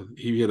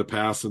 he had a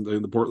pass in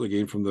the Portland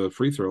game from the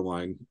free throw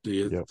line.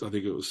 Yep. I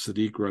think it was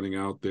Sadiq running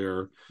out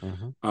there.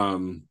 Hmm.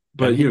 And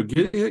But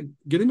get him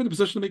in a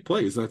position to make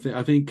plays. I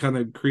think kind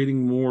of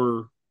creating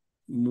more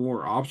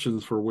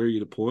options for where you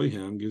deploy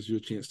him gives you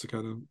a chance to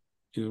kind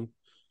of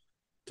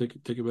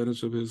take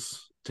advantage of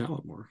his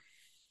talent more.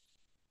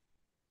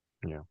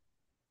 yeah.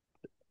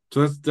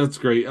 So that's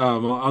great.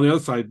 On the other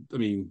side, I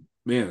mean,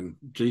 man,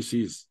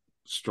 JC's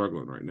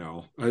struggling right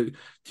now. Do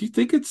you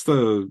think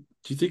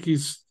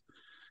he's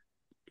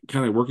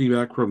kind of working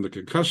back from the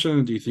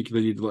concussion? Do you think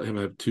they need to let him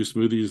have 2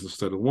 smoothies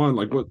instead of one?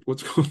 Like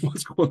what's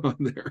going on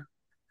there?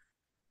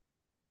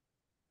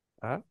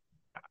 I,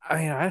 I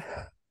mean,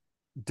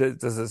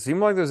 does it seem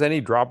like there's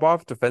any drop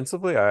off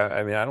defensively?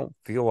 I mean, I don't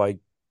feel like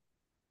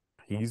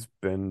he's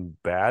been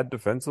bad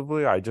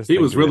defensively. I just He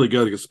think was that, really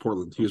good against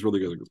Portland. He was really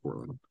good against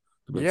Portland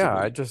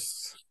yeah,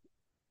 defensively.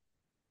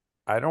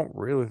 I don't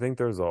really think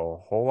there's a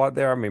whole lot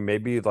there. I mean,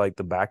 maybe like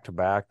the back to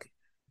back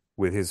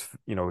with his,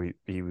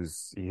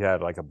 he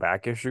had like a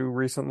back issue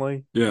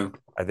recently. Yeah,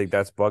 I think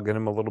that's bugging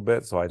him a little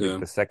bit. So I think yeah,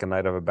 the second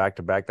night of a back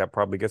to back, that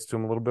probably gets to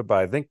him a little bit. But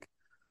I think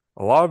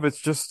a lot of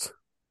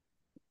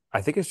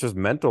I think it's just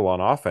mental on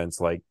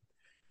offense. Like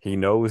he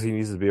knows he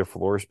needs to be a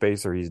floor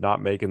spacer. He's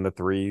not making the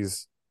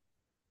threes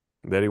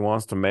that he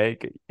wants to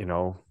make.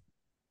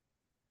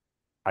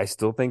 I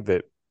still think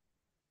that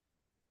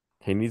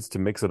he needs to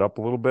mix it up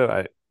a little bit.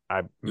 I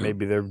yeah.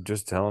 maybe they're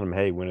just telling him,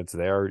 hey, when it's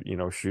there,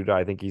 shoot it.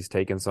 I think he's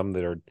taking some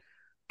that are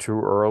too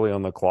early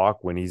on the clock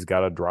when he's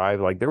got to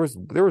drive. Like there was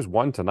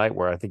one tonight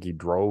where I think he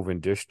drove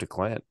and dished to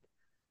Clint,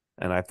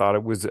 and I thought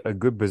it was a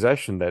good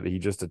possession that he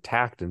just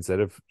attacked instead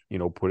of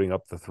putting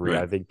up the three.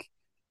 Right. I think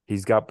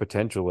he's got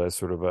potential as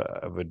sort of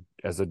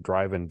as a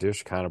drive and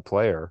dish kind of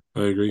player.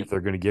 I agree. If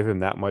they're going to give him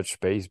that much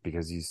space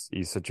because he's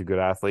such a good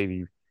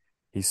athlete,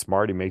 he's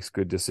smart, he makes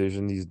good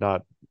decisions. He's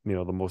not,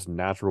 the most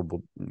natural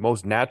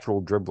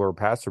dribbler or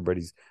passer, but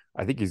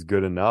I think he's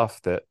good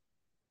enough that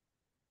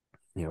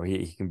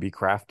he can be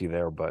crafty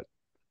there, but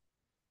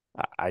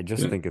I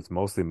just Yeah. think it's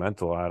mostly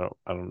mental. I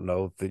don't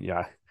know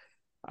that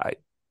I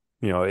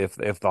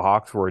if the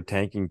Hawks were a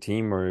tanking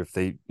team or if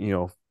they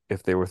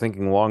were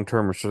thinking long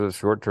term or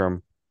short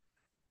term,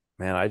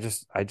 man, I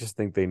just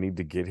think they need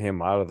to get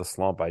him out of the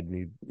slump. I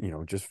need,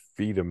 just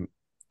feed him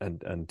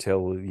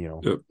until,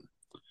 Yep.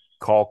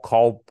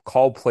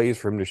 call plays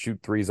for him to shoot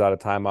threes out of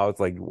timeouts.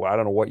 Like, I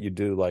don't know what you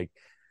do. Like,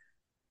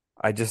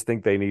 I just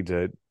think they need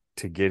to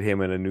get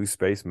him in a new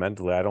space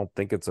mentally. I don't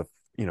think it's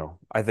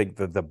I think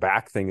the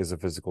back thing is a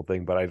physical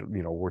thing, but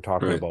we're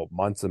talking Right. about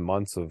months and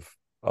months of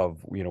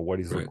what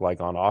he's Right. looked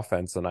like on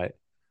offense, and I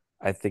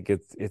think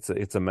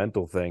it's a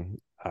mental thing.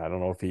 I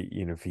don't know if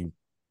if he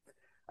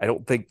I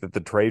don't think that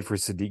the trade for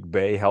Sadiq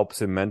Bey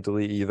helps him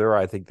mentally either.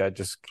 I think that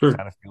just Sure.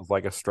 kind of feels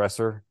like a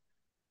stressor.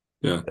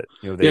 Yeah. That,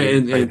 they Yeah. didn't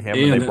And trade and him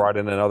and they and brought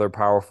in another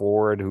power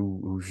forward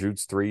who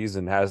shoots threes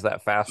and has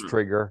that fast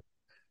trigger.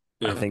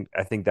 I yeah. think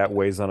I think that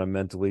weighs on him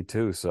mentally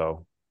too.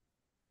 So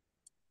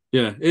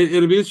Yeah.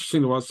 It'll be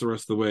interesting to watch the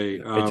rest of the way.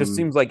 it just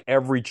seems like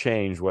every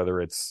change,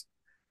 whether it's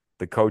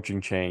the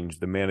coaching change,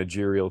 the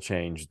managerial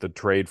change, the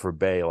trade for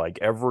Bay, like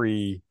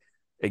every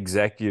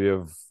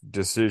executive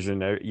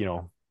decision,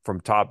 from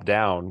top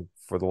down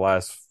for the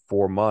last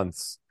 4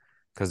 months,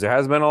 because there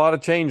has been a lot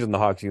of change in the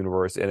Hawks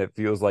universe, and it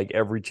feels like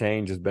every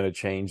change has been a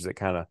change that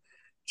kind of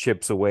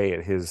chips away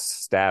at his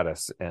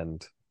status,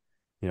 and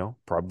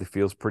probably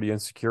feels pretty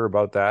insecure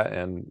about that,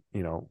 and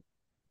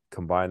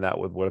combine that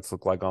with what it's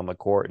looked like on the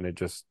court, and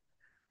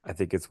I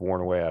think it's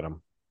worn away at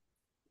him.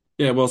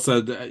 Yeah, well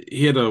said.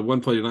 He had a one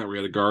play tonight where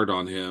he had a guard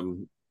on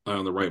him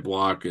on the right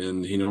block,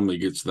 and he normally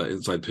gets that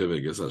inside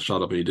pivot, gets that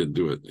shot up, and he didn't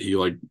do it.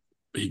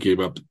 He gave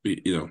up,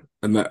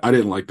 and that I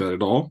didn't like that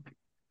at all.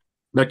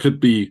 That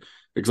could be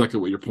exactly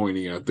what you're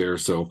pointing at there.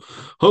 So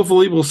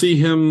hopefully we'll see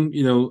him,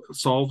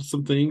 solve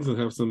some things and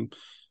have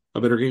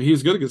a better game. He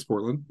was good against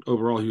Portland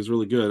overall. He was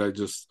really good.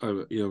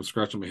 I'm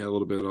scratching my head a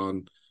little bit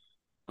on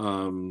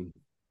um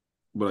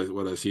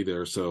what I see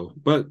there. So,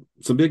 but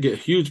some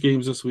huge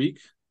games this week.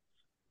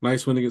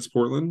 Nice win against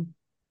Portland.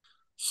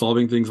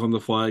 Solving things on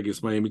the fly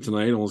against Miami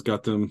tonight. Almost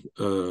got them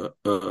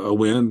a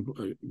win.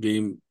 A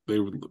game they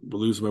would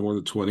lose by more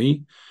than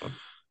 20.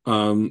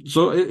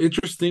 So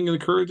interesting and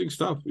encouraging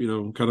stuff,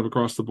 kind of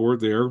across the board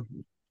there.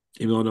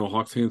 Even though I know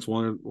Hawks fans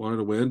wanted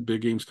to win,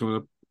 big games coming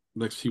up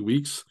next few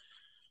weeks.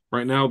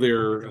 Right now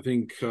they're I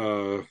think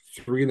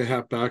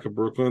 3.5 back of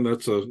Brooklyn.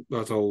 That's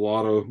a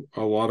lot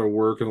of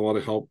work and a lot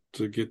of help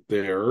to get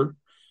there.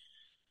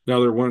 Now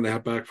they're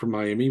 1.5 back from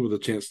Miami with a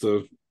chance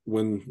to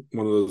win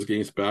one of those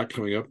games back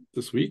coming up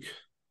this week.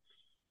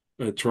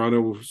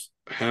 Toronto's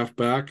half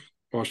back.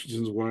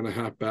 Washington's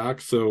 1.5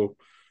 back. So,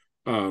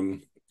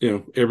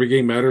 every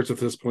game matters at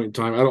this point in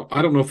time.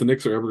 I don't know if the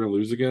Knicks are ever going to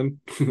lose again.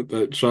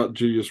 That shot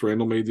Julius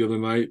Randle made the other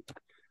night,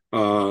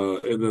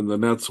 and then the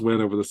Nets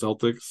win over the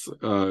Celtics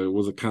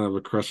was a kind of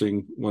a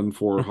crushing one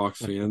for Hawks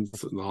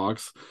fans and the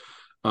Hawks.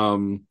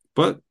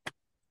 But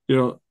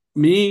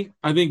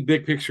I think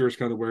big picture is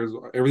kind of where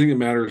everything that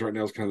matters right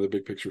now is kind of the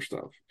big picture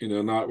stuff.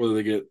 Not whether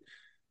they get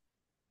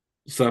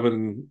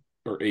 7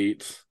 or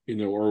 8,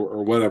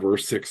 or whatever,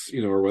 6,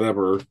 or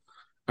whatever.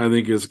 I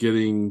think is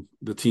getting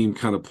the team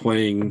kind of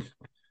playing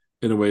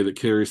in a way that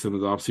carries them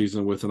in the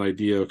offseason with an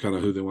idea of kind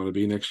of who they want to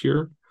be next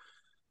year.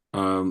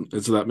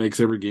 And so that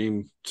makes every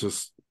game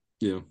just,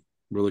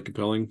 really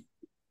compelling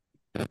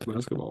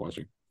basketball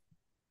watching.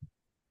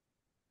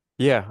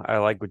 Yeah, I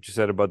like what you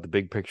said about the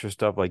big picture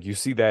stuff. Like, you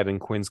see that in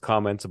Quinn's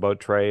comments about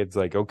Trey. It's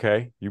like,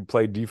 okay, you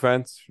played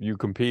defense, you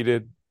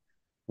competed.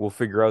 We'll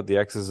figure out the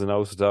X's and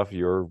O stuff.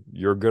 You're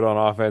good on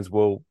offense.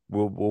 We'll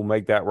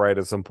make that right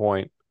at some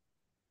point.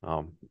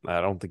 I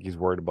don't think he's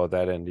worried about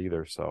that end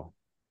either. So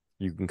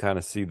you can kind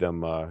of see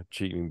them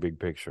cheating big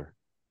picture.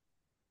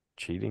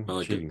 I Cheating?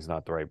 like it. Cheating's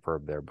not the right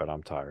verb there, but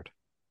I'm tired.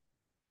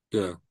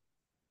 Yeah.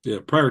 Yeah.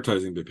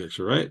 Prioritizing big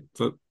picture, right? Is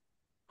that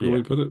the way Yeah.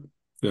 you put it?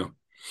 Yeah.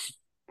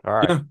 All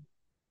right. Yeah.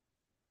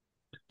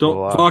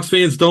 Well, Don't Fox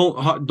fans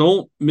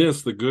don't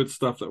miss the good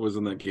stuff that was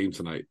in that game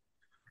tonight.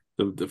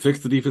 The fix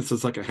the defense the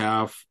second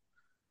half,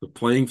 the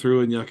playing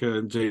through Nyeka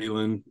and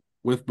Jalen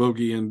with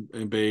Bogey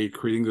and Bay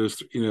creating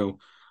those,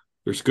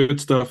 there's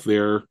good stuff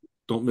there.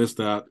 Don't miss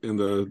that in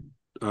the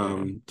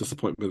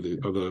disappointment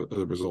of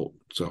the result.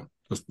 So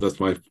that's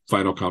my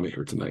final comment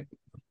here tonight.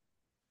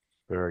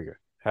 very good.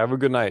 Have a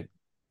good night,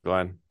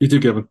 Glenn. You too,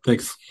 Kevin.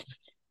 Thanks.